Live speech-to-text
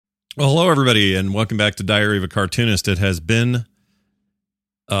Well, hello, everybody, and welcome back to Diary of a Cartoonist. It has been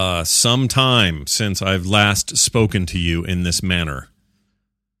some time since I've last spoken to you in this manner.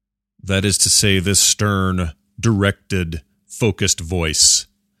 That is to say, this stern, directed, focused voice.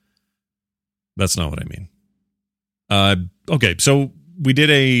 That's not what I mean. Okay, so I did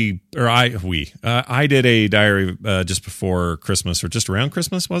a diary just before Christmas, or just around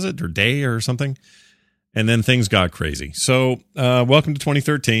Christmas, was it? Or day or something? And then things got crazy. So, welcome to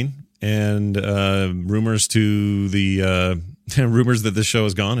 2013, and rumors to the rumors that this show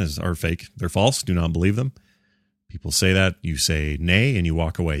is gone are fake. They're false. Do not believe them. People say that. You say nay, and you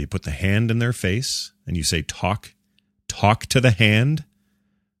walk away. You put the hand in their face, and you say talk to the hand.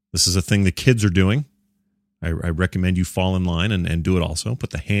 This is a thing the kids are doing. I recommend you fall in line and do it also. Put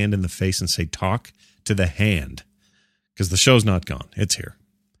the hand in the face and say talk to the hand, because the show's not gone. It's here.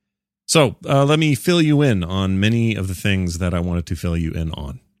 So let me fill you in on many of the things that I wanted to fill you in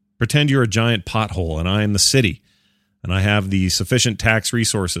on. Pretend you're a giant pothole and I am the city, and I have the sufficient tax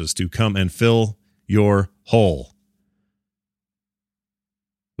resources to come and fill your hole.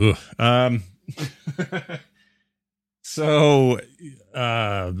 So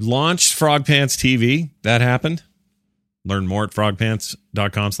launched Frog Pants TV. That happened. Learn more at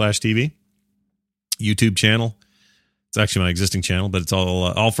frogpants.com/TV. YouTube channel. It's actually my existing channel, but it's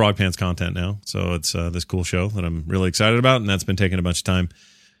all Frog Pants content now. So it's this cool show that I'm really excited about, and that's been taking a bunch of time,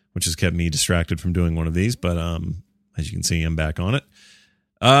 which has kept me distracted from doing one of these. But as you can see, I'm back on it.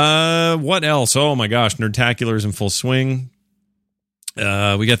 What else? Oh my gosh, Nerdtacular is in full swing. We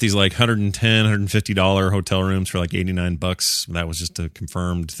got these like $110, $150 hotel rooms for like $89. That was just a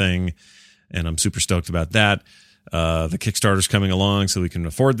confirmed thing, and I'm super stoked about that. The Kickstarter's coming along, so we can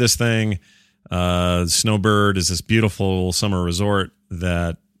afford this thing. Snowbird is this beautiful summer resort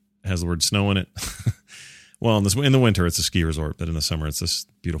that has the word snow in it. Well, in the winter, it's a ski resort, but in the summer, it's this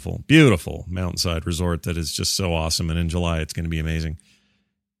beautiful, beautiful mountainside resort that is just so awesome. And in July, it's going to be amazing.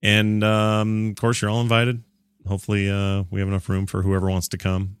 And, of course, you're all invited. Hopefully, we have enough room for whoever wants to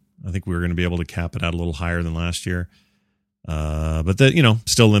come. I think we're going to be able to cap it out a little higher than last year. But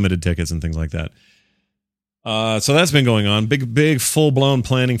still limited tickets and things like that. So that's been going on. Big, full-blown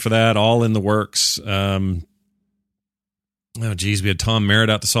planning for that, all in the works. We had Tom Merritt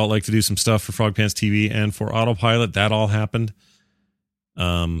out to Salt Lake to do some stuff for Frog Pants TV and for Autopilot. That all happened.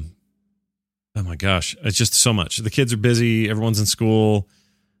 Oh my gosh, it's just so much. The kids are busy. Everyone's in school.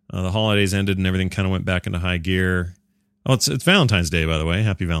 The holidays ended and everything kind of went back into high gear. Oh, it's Valentine's Day, by the way.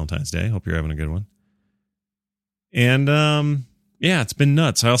 Happy Valentine's Day. Hope you're having a good one. And, yeah, it's been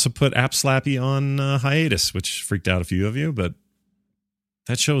nuts. I also put App Slappy on hiatus, which freaked out a few of you, but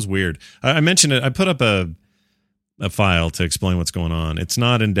that show is weird. I mentioned it. I put up a file to explain what's going on. It's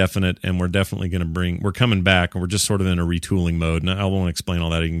not indefinite, and we're definitely going to we're coming back, and we're just sort of in a retooling mode. And I won't explain all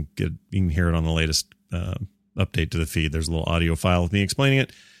that. You can hear it on the latest update to the feed. There's a little audio file with me explaining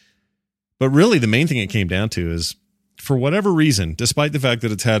it. But really, the main thing it came down to is, for whatever reason, despite the fact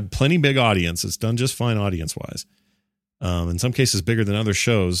that it's had plenty big audience, it's done just fine audience-wise. In some cases bigger than other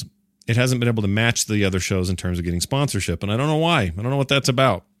shows, it hasn't been able to match the other shows in terms of getting sponsorship. And I don't know why. I don't know what that's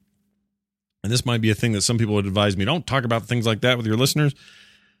about. And this might be a thing that some people would advise me, don't talk about things like that with your listeners.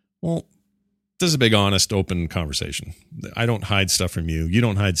 Well, this is a big, honest, open conversation. I don't hide stuff from you. You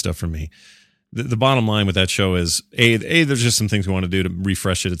don't hide stuff from me. The bottom line with that show is, A, there's just some things we want to do to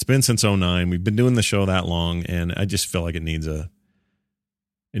refresh it. It's been since 2009. We've been doing the show that long, and I just feel like it needs a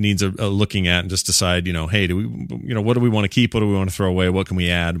looking at and just decide, hey, do we, what do we want to keep? What do we want to throw away? What can we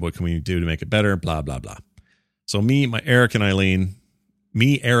add? What can we do to make it better? Blah, blah, blah. So Eric and Eileen,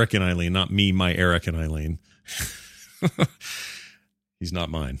 not me, my Eric and Eileen. He's not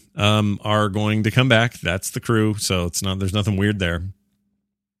mine. Are going to come back. That's the crew. So there's nothing weird there.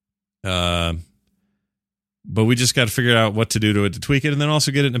 But we just got to figure out what to do to tweak it, and then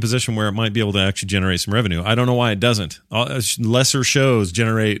also get it in a position where it might be able to actually generate some revenue. I don't know why it doesn't. Lesser shows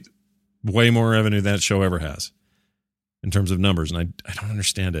generate way more revenue than that show ever has in terms of numbers, and I don't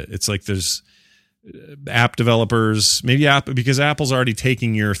understand it. It's like there's app developers, because Apple's already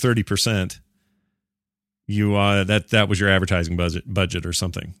taking your 30%. That was your advertising budget or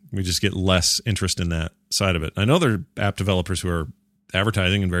something. We just get less interest in that side of it. I know there are app developers who are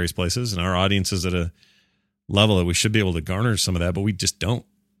advertising in various places, and our audience is at a level that we should be able to garner some of that, but we just don't.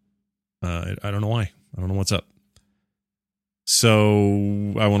 I don't know why. I don't know what's up.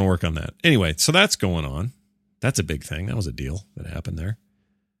 So I want to work on that. Anyway, so that's going on. That's a big thing. That was a deal that happened there.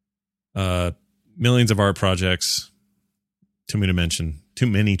 Millions of art projects. Too many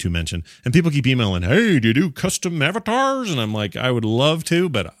to mention. And people keep emailing, hey, do you do custom avatars? And I'm like, I would love to,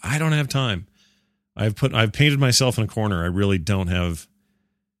 but I don't have time. I've painted myself in a corner. I really don't have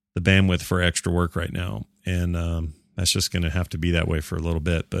the bandwidth for extra work right now. And that's just going to have to be that way for a little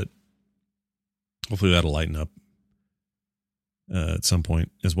bit, but hopefully that'll lighten up at some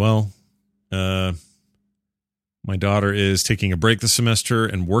point as well. My daughter is taking a break this semester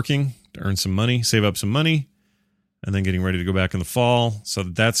and working to earn some money, save up some money, and then getting ready to go back in the fall. So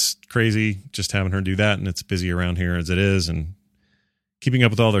that's crazy, just having her do that. And it's busy around here as it is. And keeping up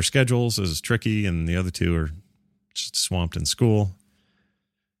with all their schedules is tricky. And the other two are just swamped in school.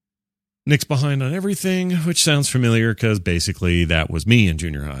 Nick's behind on everything, which sounds familiar because basically that was me in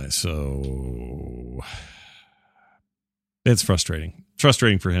junior high. So it's frustrating.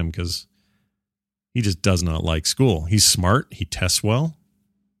 Frustrating for him because he just does not like school. He's smart. He tests well.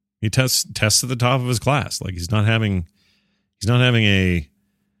 He tests at the top of his class. Like he's not having a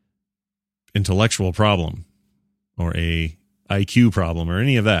intellectual problem or a IQ problem or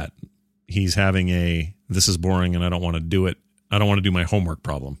any of that. He's having this is boring and I don't want to do it. I don't want to do my homework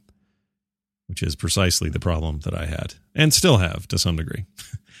problem, which is precisely the problem that I had and still have to some degree.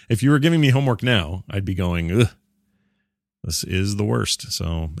 If you were giving me homework now, I'd be going, ugh, this is the worst.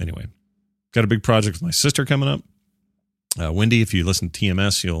 So anyway, got a big project with my sister coming up. Wendy, if you listen to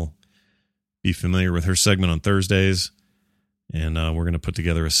TMS, you'll be familiar with her segment on Thursdays. And we're going to put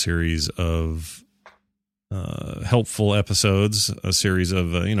together a series of helpful episodes, a series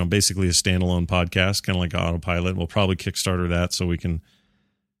of, basically a standalone podcast, kind of like Autopilot. We'll probably Kickstarter that so we can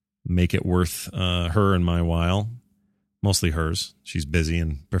make it worth her and my while. Mostly hers. She's busy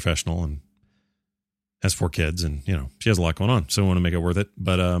and professional and has 4 kids and, she has a lot going on. So we want to make it worth it.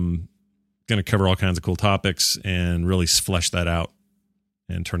 But going to cover all kinds of cool topics and really flesh that out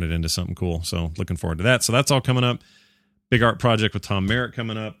and turn it into something cool. So looking forward to that. So that's all coming up. Big art project with Tom Merritt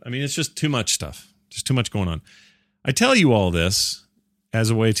coming up. I mean, it's just too much stuff. Just too much going on. I tell you all this as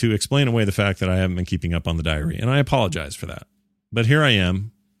a way to explain away the fact that I haven't been keeping up on the diary, and I apologize for that. But here I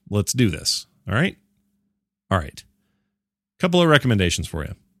am. Let's do this. All right? All right. Couple of recommendations for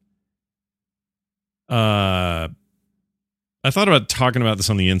you. I thought about talking about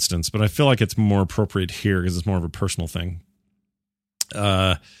this on the instance, but I feel like it's more appropriate here because it's more of a personal thing.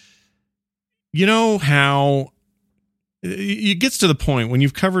 You know how it gets to the point when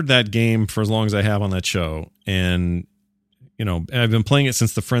you've covered that game for as long as I have on that show, and I've been playing it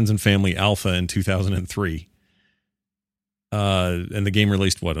since the Friends and Family Alpha in 2003. And the game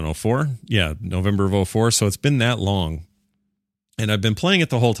released in 2004? Yeah, November of 2004. So it's been that long, and I've been playing it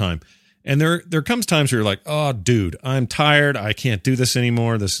the whole time. And there comes times where you're like, oh, dude, I'm tired. I can't do this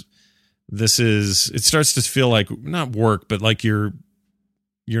anymore. It starts to feel like not work, but like you're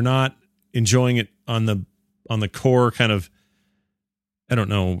not enjoying it on the core kind of, I don't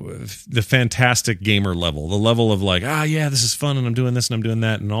know, the fantastic gamer level, the level of like, yeah, this is fun and I'm doing this and I'm doing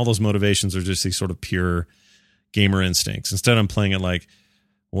that. And all those motivations are just these sort of pure gamer instincts. Instead, I'm playing it like,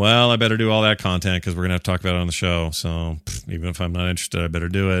 well, I better do all that content because we're going to have to talk about it on the show. So even if I'm not interested, I better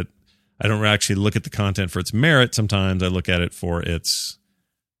do it. I don't actually look at the content for its merit. Sometimes I look at it for its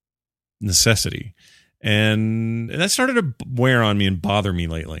necessity. And that started to wear on me and bother me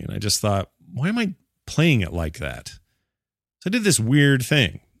lately. And I just thought, why am I playing it like that? So I did this weird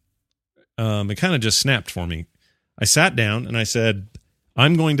thing. It kind of just snapped for me. I sat down and I said,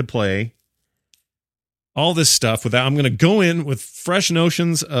 I'm going to play all this stuff I'm going to go in with fresh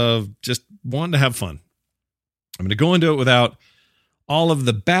notions of just wanting to have fun. I'm going to go into it without all of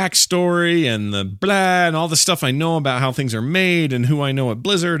the backstory and the blah and all the stuff I know about how things are made and who I know at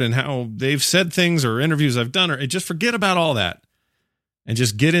Blizzard and how they've said things or interviews I've done, or just forget about all that and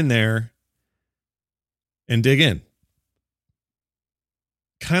just get in there and dig in.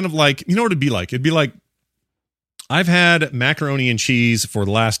 Kind of like, you know what it'd be like? It'd be like, I've had macaroni and cheese for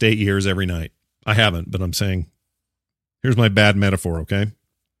the last 8 years every night. I haven't, but I'm saying, here's my bad metaphor, okay?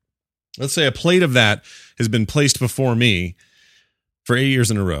 Let's say a plate of that has been placed before me for 8 years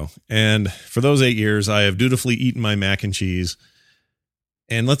in a row. And for those 8 years, I have dutifully eaten my mac and cheese.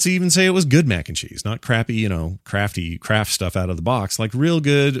 And let's even say it was good mac and cheese, not crappy, crafty craft stuff out of the box, like real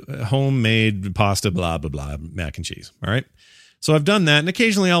good homemade pasta, blah, blah, blah, mac and cheese. All right. So I've done that. And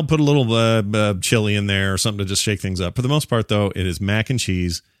occasionally I'll put a little chili in there or something to just shake things up. For the most part, though, it is mac and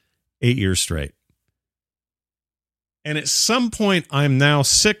cheese 8 years straight. And at some point, I'm now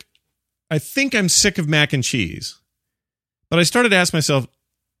sick. I think I'm sick of mac and cheese. But I started to ask myself,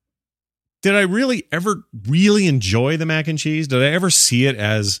 did I really ever really enjoy the mac and cheese? Did I ever see it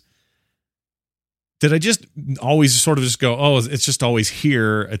as, did I just always sort of just go, oh, it's just always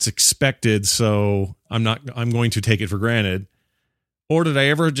here. It's expected. So I'm going to take it for granted. Or did I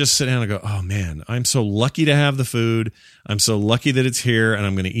ever just sit down and go, oh man, I'm so lucky to have the food. I'm so lucky that it's here, and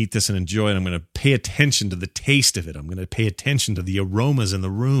I'm going to eat this and enjoy it. I'm going to pay attention to the taste of it. I'm going to pay attention to the aromas in the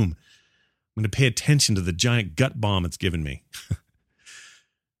room. I'm going to pay attention to the giant gut bomb it's given me.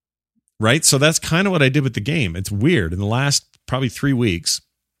 Right? So that's kind of what I did with the game. It's weird. In the last probably 3 weeks,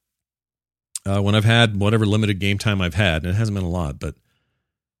 when I've had whatever limited game time I've had, and it hasn't been a lot, but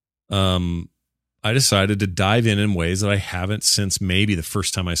I decided to dive in ways that I haven't since maybe the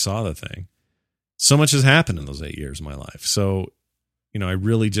first time I saw the thing. So much has happened in those 8 years of my life. So, I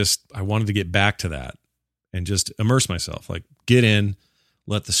really I wanted to get back to that and just immerse myself, like get in,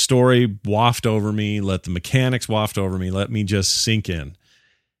 let the story waft over me, let the mechanics waft over me, let me just sink in.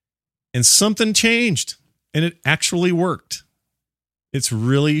 And something changed, and it actually worked. It's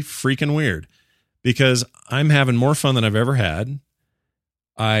really freaking weird because I'm having more fun than I've ever had.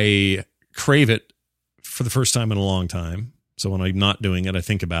 I crave it for the first time in a long time. So when I'm not doing it, I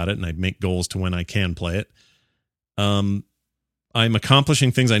think about it and I make goals to when I can play it. I'm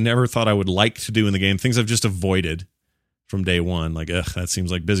accomplishing things I never thought I would like to do in the game, things I've just avoided from day one. Like, that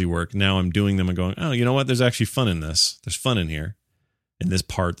seems like busy work. Now I'm doing them and going, oh, you know what? There's actually fun in this. There's fun in here. In this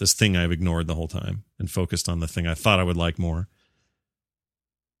part, this thing I've ignored the whole time and focused on the thing I thought I would like more.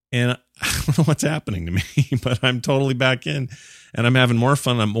 And I don't know what's happening to me, but I'm totally back in and I'm having more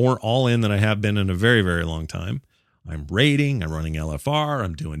fun. I'm more all in than I have been in a very, very long time. I'm raiding, I'm running LFR,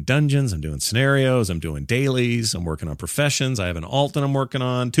 I'm doing dungeons, I'm doing scenarios, I'm doing dailies, I'm working on professions. I have an alt that I'm working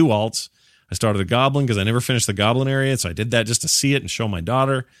on, 2 alts. I started a goblin because I never finished the goblin area. So I did that just to see it and show my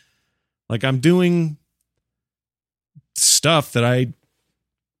daughter. Like I'm doing stuff that I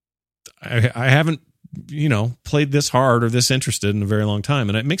haven't, played this hard or this interested in a very long time.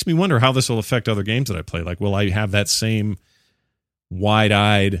 And it makes me wonder how this will affect other games that I play. Like, will I have that same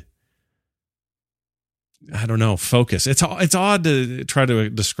wide-eyed, I don't know, focus? It's odd to try to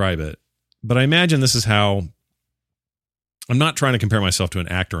describe it, but I imagine this is how, I'm not trying to compare myself to an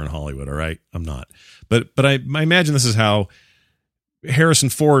actor in Hollywood, all right? I'm not. But I imagine this is how Harrison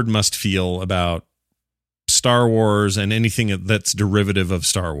Ford must feel about Star Wars and anything that's derivative of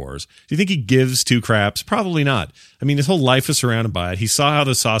Star Wars. Do you think he gives 2 craps? Probably not. I mean, his whole life is surrounded by it. He saw how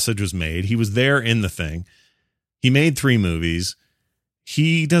the sausage was made. He was there in the thing. He made 3 movies.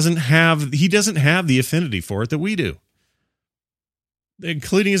 He doesn't have the affinity for it that we do,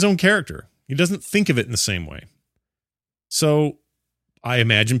 including his own character. He doesn't think of it in the same way. So I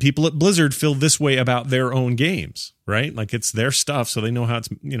imagine people at Blizzard feel this way about their own games, right? Like it's their stuff, so they know how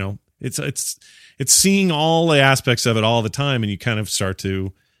it's seeing all the aspects of it all the time, and you kind of start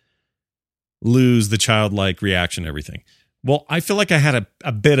to lose the childlike reaction to everything. Well, I feel like I had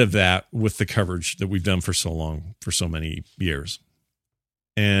a bit of that with the coverage that we've done for so long, for so many years.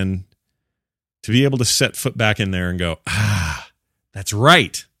 And to be able to set foot back in there and go, that's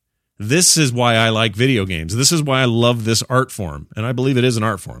right. This is why I like video games. This is why I love this art form. And I believe it is an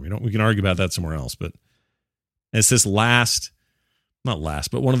art form. We can argue about that somewhere else, but it's this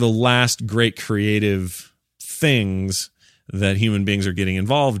one of the last great creative things that human beings are getting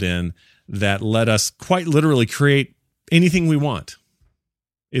involved in that let us quite literally create anything we want.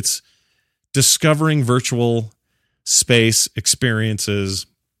 It's discovering virtual space experiences.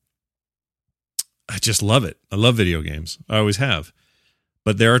 I just love it. I love video games. I always have.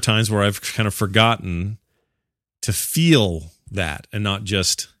 But there are times where I've kind of forgotten to feel that and not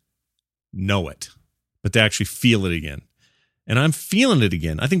just know it, but to actually feel it again. And I'm feeling it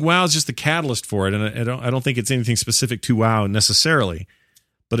again. I think WoW is just the catalyst for it. And I don't think it's anything specific to WoW necessarily,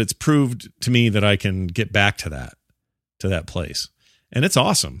 but it's proved to me that I can get back to that place. And it's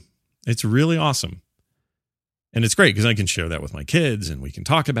awesome. It's really awesome. And it's great because I can share that with my kids and we can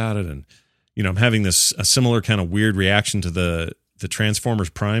talk about it. And, I'm having a similar kind of weird reaction to the Transformers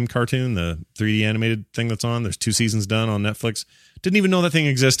Prime cartoon, the 3D animated thing that's on. There's 2 seasons done on Netflix. Didn't even know that thing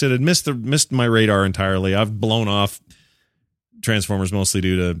existed. It missed my radar entirely. I've blown off Transformers mostly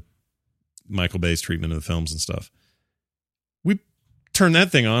due to Michael Bay's treatment of the films and stuff. We turn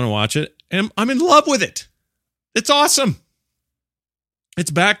that thing on and watch it, and I'm in love with it. It's awesome. It's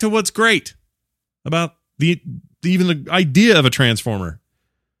back to what's great about even the idea of a Transformer.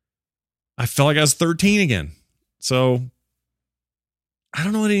 I felt like I was 13 again. So I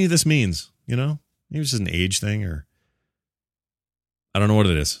don't know what any of this means, Maybe it's just an age thing, or I don't know what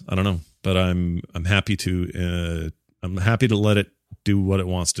it is. I don't know, but I'm happy to let it do what it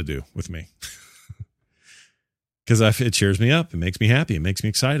wants to do with me. Because it cheers me up. It makes me happy. It makes me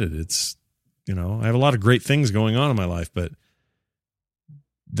excited. It's, I have a lot of great things going on in my life, but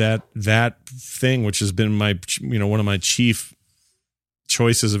that thing, which has been my, one of my chief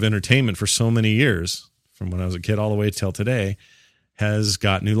choices of entertainment for so many years, from when I was a kid all the way till today, has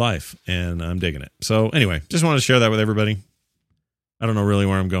got new life, and I'm digging it. So anyway, just wanted to share that with everybody. I don't know really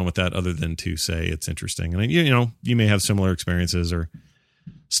where I'm going with that other than to say it's interesting. And you may have similar experiences or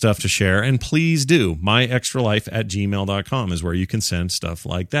stuff to share. And please do. myextralife@gmail.com is where you can send stuff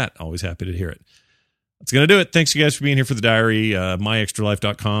like that. Always happy to hear it. That's going to do it. Thanks you guys for being here for the diary.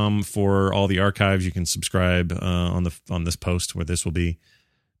 myextralife.com for all the archives. You can subscribe on this post where this will be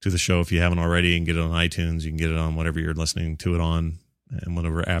to the show if you haven't already, and get it on iTunes. You can get it on whatever you're listening to it on and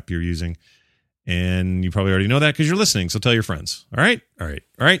whatever app you're using. And you probably already know that because you're listening. So tell your friends. All right.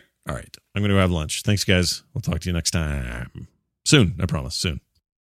 I'm going to go have lunch. Thanks, guys. We'll talk to you next time. Soon. I promise. Soon.